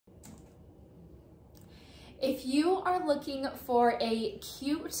If you are looking for a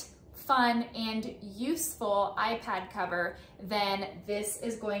cute, fun, and useful iPad cover, then this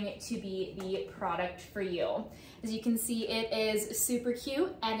is going to be the product for you. As you can see, it is super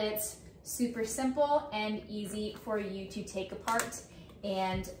cute and it's super simple and easy for you to take apart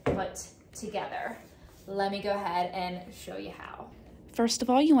and put together. Let me go ahead and show you how. First of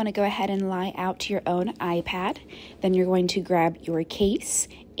all, you want to go ahead and lie out your own iPad. Then you're going to grab your case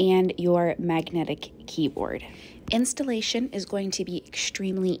and your magnetic keyboard. Installation is going to be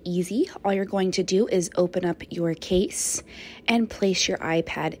extremely easy. All you're going to do is open up your case and place your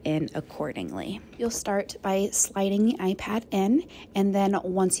iPad in accordingly. You'll start by sliding the iPad in, and then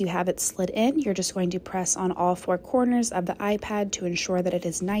once you have it slid in, you're just going to press on all four corners of the iPad to ensure that it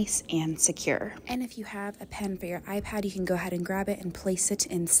is nice and secure. And if you have a pen for your iPad, you can go ahead and grab it and place it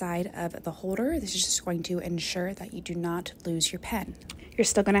inside of the holder. This is just going to ensure that you do not lose your pen. You're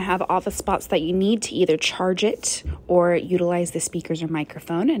still going to have all the spots that you need to either charge it or utilize the speakers or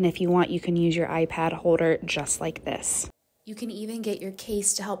microphone. And if you want, you can use your iPad holder just like this. You can even get your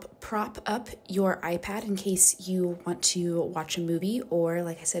case to help prop up your iPad in case you want to watch a movie, or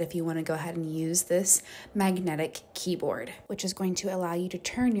like I said, if you want to go ahead and use this magnetic keyboard, which is going to allow you to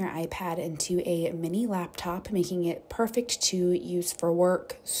turn your iPad into a mini laptop, making it perfect to use for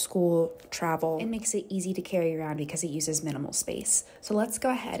work, school, travel. It makes it easy to carry around because it uses minimal space. So let's go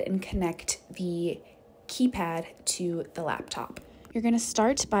ahead and connect the keypad to the laptop. You're going to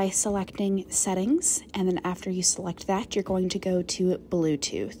start by selecting settings, and then after you select that, you're going to go to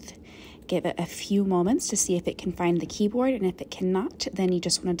Bluetooth. Give it a few moments to see if it can find the keyboard, and if it cannot, then you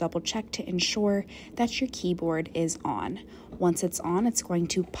just want to double check to ensure that your keyboard is on. Once it's on, it's going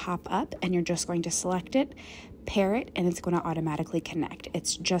to pop up, and you're just going to select it, pair it, and it's going to automatically connect.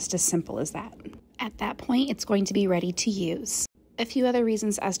 It's just as simple as that. At that point, it's going to be ready to use. A few other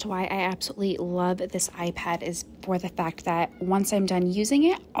reasons as to why I absolutely love this iPad is for the fact that once I'm done using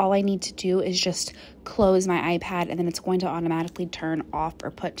it, all I need to do is just close my iPad, and then it's going to automatically turn off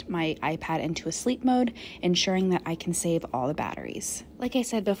or put my iPad into a sleep mode, ensuring that I can save all the batteries. Like I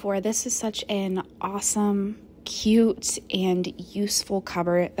said before, this is such an awesome, cute, and useful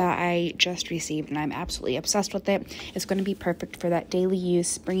cover that I just received, and I'm absolutely obsessed with it. It's going to be perfect for that daily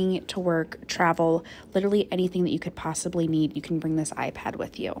use, bringing it to work, travel, literally anything that you could possibly need. You can bring this iPad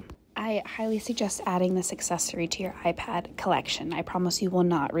with you. I highly suggest adding this accessory to your iPad collection. I promise you will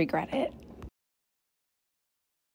not regret it.